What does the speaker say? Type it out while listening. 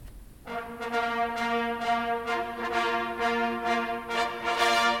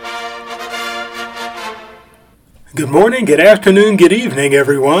Good morning, good afternoon, good evening,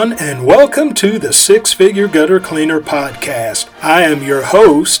 everyone, and welcome to the Six Figure Gutter Cleaner Podcast. I am your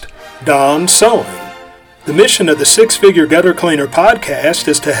host, Don Sewing. The mission of the Six Figure Gutter Cleaner Podcast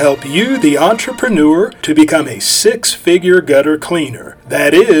is to help you, the entrepreneur, to become a six-figure gutter cleaner.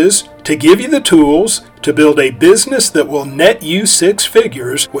 That is, to give you the tools to build a business that will net you six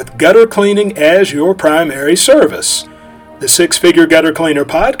figures with gutter cleaning as your primary service. The Six Figure Gutter Cleaner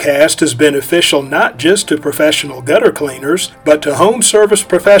Podcast is beneficial not just to professional gutter cleaners, but to home service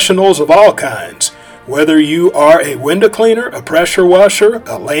professionals of all kinds. Whether you are a window cleaner, a pressure washer,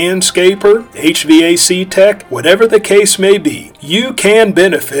 a landscaper, HVAC tech, whatever the case may be, you can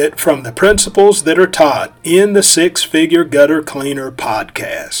benefit from the principles that are taught in the Six Figure Gutter Cleaner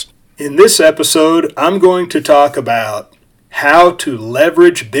Podcast. In this episode, I'm going to talk about how to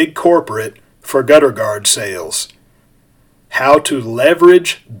leverage big corporate for gutter guard sales. How to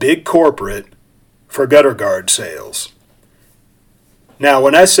leverage big corporate for gutter guard sales. Now,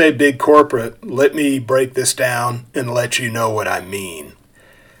 when I say big corporate, let me break this down and let you know what I mean.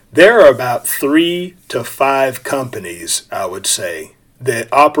 There are about 3 to 5 companies, I would say, that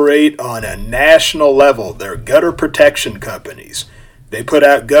operate on a national level. They're gutter protection companies. They put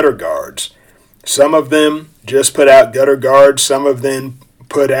out gutter guards. Some of them just put out gutter guards. Some of them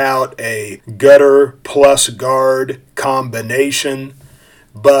put out a gutter plus guard combination,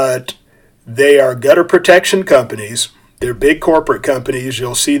 but they are gutter protection companies. They're big corporate companies.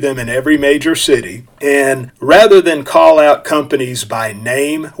 You'll see them in every major city. And rather than call out companies by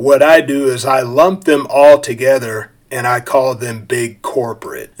name, what I do is I lump them all together and I call them big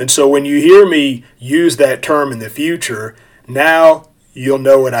corporate. And so when you hear me use that term in the future, now you'll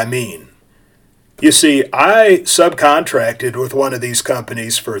know what I mean. You see, I subcontracted with one of these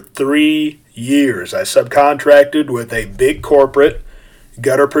companies for 3 years. I subcontracted with a big corporate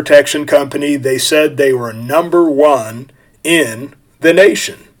gutter protection company. They said they were number one in the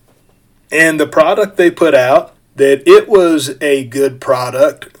nation. And the product they put out, that it was a good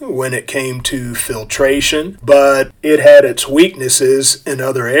product when it came to filtration, but it had its weaknesses in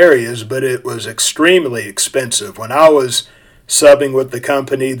other areas, but it was extremely expensive. When I was subbing with the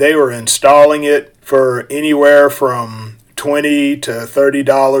company, they were installing it for anywhere from $20 to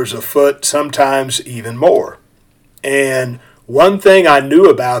 $30 a foot, sometimes even more. And one thing I knew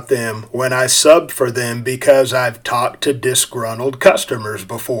about them when I subbed for them, because I've talked to disgruntled customers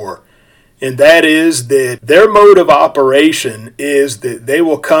before, and that is that their mode of operation is that they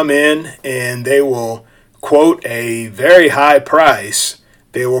will come in and they will quote a very high price.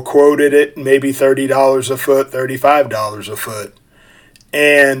 They will quote it at maybe $30 a foot, $35 a foot.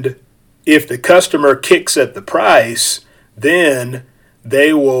 And if the customer kicks at the price, then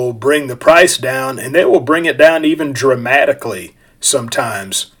they will bring the price down, and they will bring it down even dramatically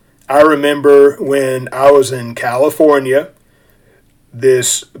sometimes. I remember when I was in California,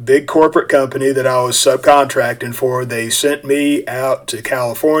 this big corporate company that I was subcontracting for, they sent me out to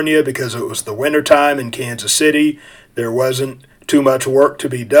California because it was the wintertime in Kansas City. There wasn't too much work to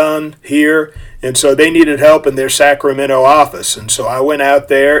be done here, and so they needed help in their Sacramento office. And so I went out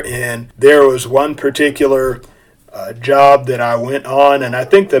there, and there was one particular job that I went on, and I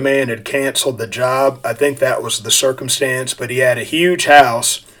think the man had canceled the job. I think that was the circumstance, but he had a huge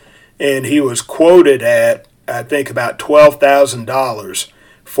house, and he was quoted at, I think, about $12,000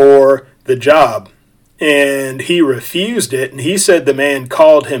 for the job. And he refused it, and he said the man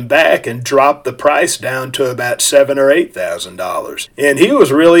called him back and dropped the price down to about $7,000 or $8,000. And he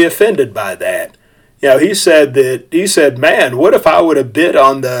was really offended by that. You know, he said, man, what if I would have bid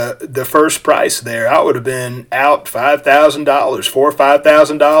on the first price there? I would have been out $5,000, $4,000 or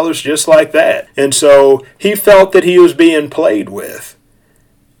 $5,000 just like that. And so he felt that he was being played with.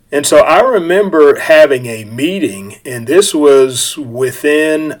 And so I remember having a meeting, and this was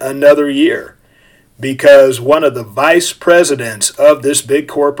within another year, because one of the vice presidents of this big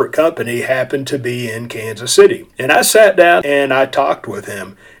corporate company happened to be in Kansas City. And I sat down and I talked with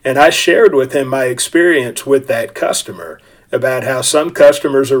him, and I shared with him my experience with that customer about how some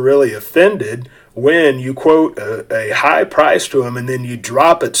customers are really offended when you quote a high price to them and then you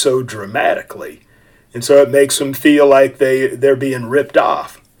drop it so dramatically. And so it makes them feel like they're being ripped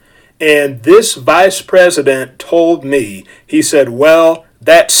off. And this vice president told me, he said, well,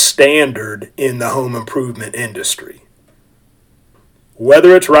 that's standard in the home improvement industry.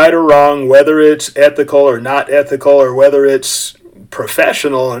 Whether it's right or wrong, whether it's ethical or not ethical, or whether it's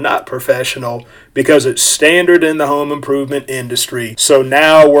professional or not professional, because it's standard in the home improvement industry. So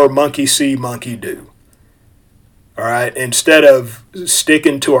now we're monkey see, monkey do. All right, instead of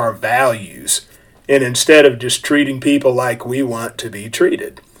sticking to our values, and instead of just treating people like we want to be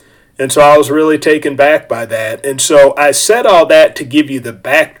treated. And so I was really taken back by that. And so I said all that to give you the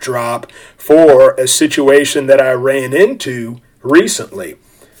backdrop for a situation that I ran into recently.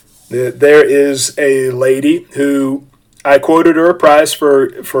 There is a lady who I quoted her a price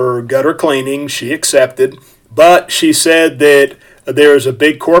for gutter cleaning. She accepted, but she said that there was a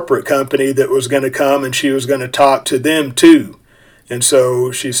big corporate company that was going to come and she was going to talk to them too. And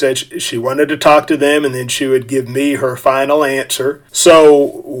so she said she wanted to talk to them and then she would give me her final answer.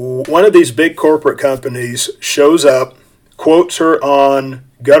 So one of these big corporate companies shows up, quotes her on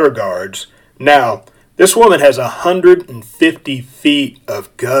gutter guards. Now, this woman has 150 feet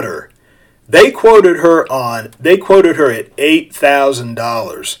of gutter. They quoted her at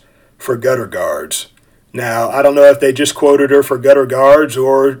 $8,000 for gutter guards. Now, I don't know if they just quoted her for gutter guards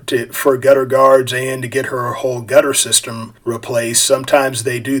or for gutter guards and to get her whole gutter system replaced. Sometimes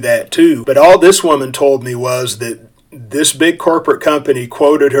they do that too. But all this woman told me was that this big corporate company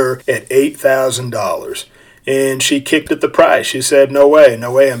quoted her at $8,000. And she kicked at the price. She said, no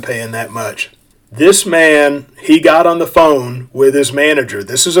way I'm paying that much. This man, he got on the phone with his manager.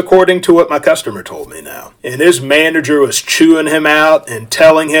 This is according to what my customer told me now. And his manager was chewing him out and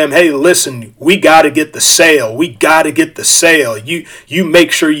telling him, hey, listen, we got to get the sale. We got to get the sale. You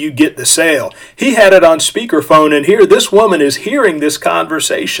make sure you get the sale. He had it on speakerphone, and here this woman is hearing this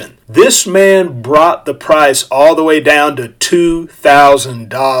conversation. This man brought the price all the way down to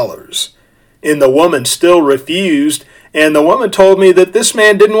 $2,000. And the woman still refused. And the woman told me that this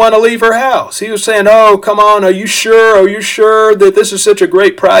man didn't want to leave her house. He was saying, oh, come on, are you sure? Are you sure that this is such a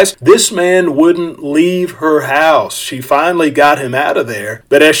great price? This man wouldn't leave her house. She finally got him out of there.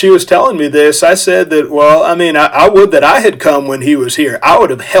 But as she was telling me this, I said that, well, I mean, I would that I had come when he was here. I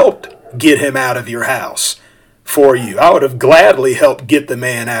would have helped get him out of your house for you. I would have gladly helped get the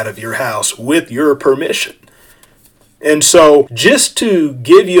man out of your house with your permission. And so just to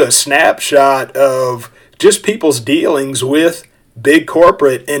give you a snapshot of just people's dealings with big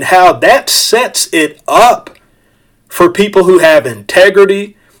corporate and how that sets it up for people who have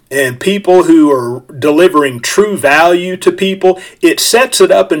integrity and people who are delivering true value to people. It sets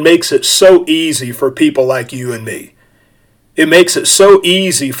it up and makes it so easy for people like you and me. It makes it so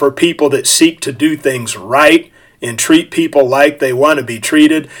easy for people that seek to do things right and treat people like they want to be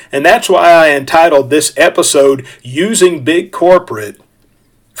treated. And that's why I entitled this episode, Using Big Corporate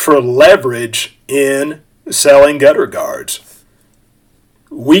for Leverage in Selling Gutter Guards.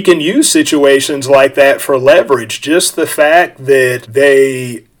 We can use situations like that for leverage. Just the fact that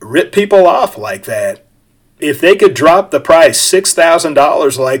they rip people off like that. If they could drop the price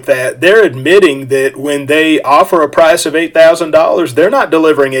 $6,000 like that, they're admitting that when they offer a price of $8,000, they're not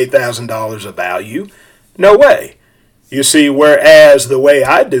delivering $8,000 of value. No way. You see, whereas the way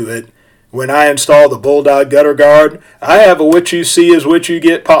I do it, when I install the Bulldog Gutter Guard, I have a what you see is what you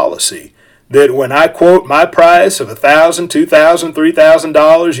get policy. That when I quote my price of $1,000, $2,000,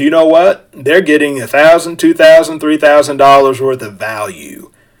 $3,000, you know what? They're getting $1,000, $2,000, $3,000 worth of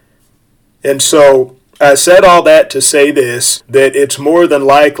value. And so I said all that to say this, that it's more than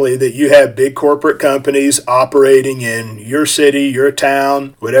likely that you have big corporate companies operating in your city, your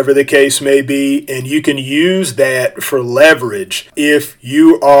town, whatever the case may be, and you can use that for leverage. If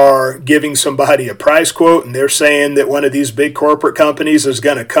you are giving somebody a price quote and they're saying that one of these big corporate companies is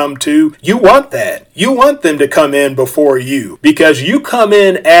going to come to, you want that. You want them to come in before you, because you come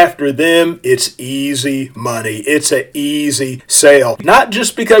in after them, it's easy money. It's an easy sale. Not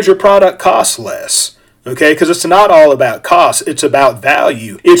just because your product costs less. Okay, because it's not all about cost, it's about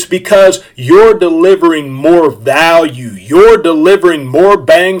value. It's because you're delivering more value. You're delivering more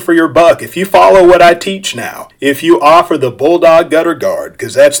bang for your buck. If you follow what I teach now, if you offer the Bulldog Gutter Guard,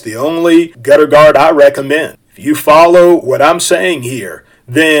 because that's the only gutter guard I recommend. If you follow what I'm saying here,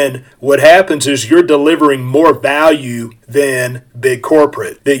 then what happens is you're delivering more value than big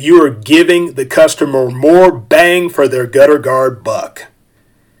corporate. That you are giving the customer more bang for their gutter guard buck.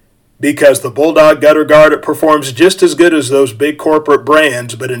 Because the Bulldog Gutter Guard, it performs just as good as those big corporate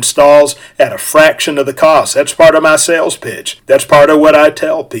brands, but installs at a fraction of the cost. That's part of my sales pitch. That's part of what I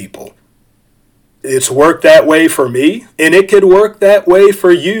tell people. It's worked that way for me, and it could work that way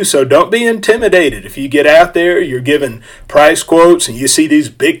for you. So don't be intimidated. If you get out there, you're giving price quotes, and you see these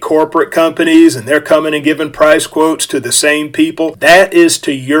big corporate companies, and they're coming and giving price quotes to the same people. That is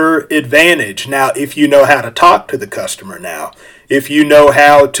to your advantage. Now, if you know how to talk to the customer now, if you know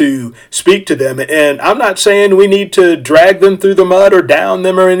how to speak to them. And I'm not saying we need to drag them through the mud or down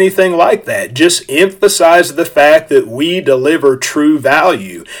them or anything like that. Just emphasize the fact that we deliver true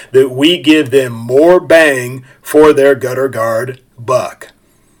value, that we give them more bang for their gutter guard buck.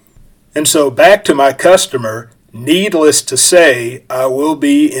 And so back to my customer, Needless to say, I will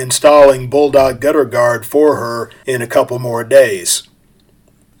be installing Bulldog Gutter Guard for her in a couple more days.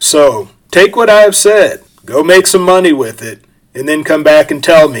 So, take what I have said, go make some money with it, and then come back and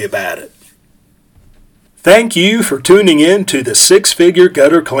tell me about it. Thank you for tuning in to the Six Figure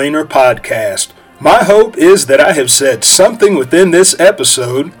Gutter Cleaner podcast. My hope is that I have said something within this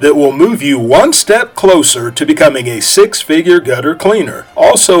episode that will move you one step closer to becoming a six-figure gutter cleaner.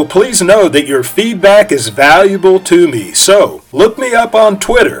 Also, please know that your feedback is valuable to me. So, look me up on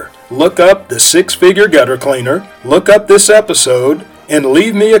Twitter, look up the Six Figure Gutter Cleaner, look up this episode, and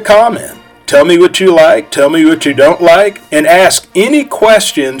leave me a comment. Tell me what you like, tell me what you don't like, and ask any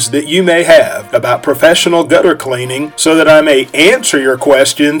questions that you may have about professional gutter cleaning so that I may answer your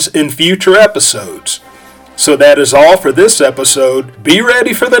questions in future episodes. So that is all for this episode. Be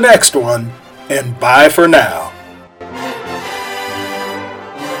ready for the next one, and bye for now.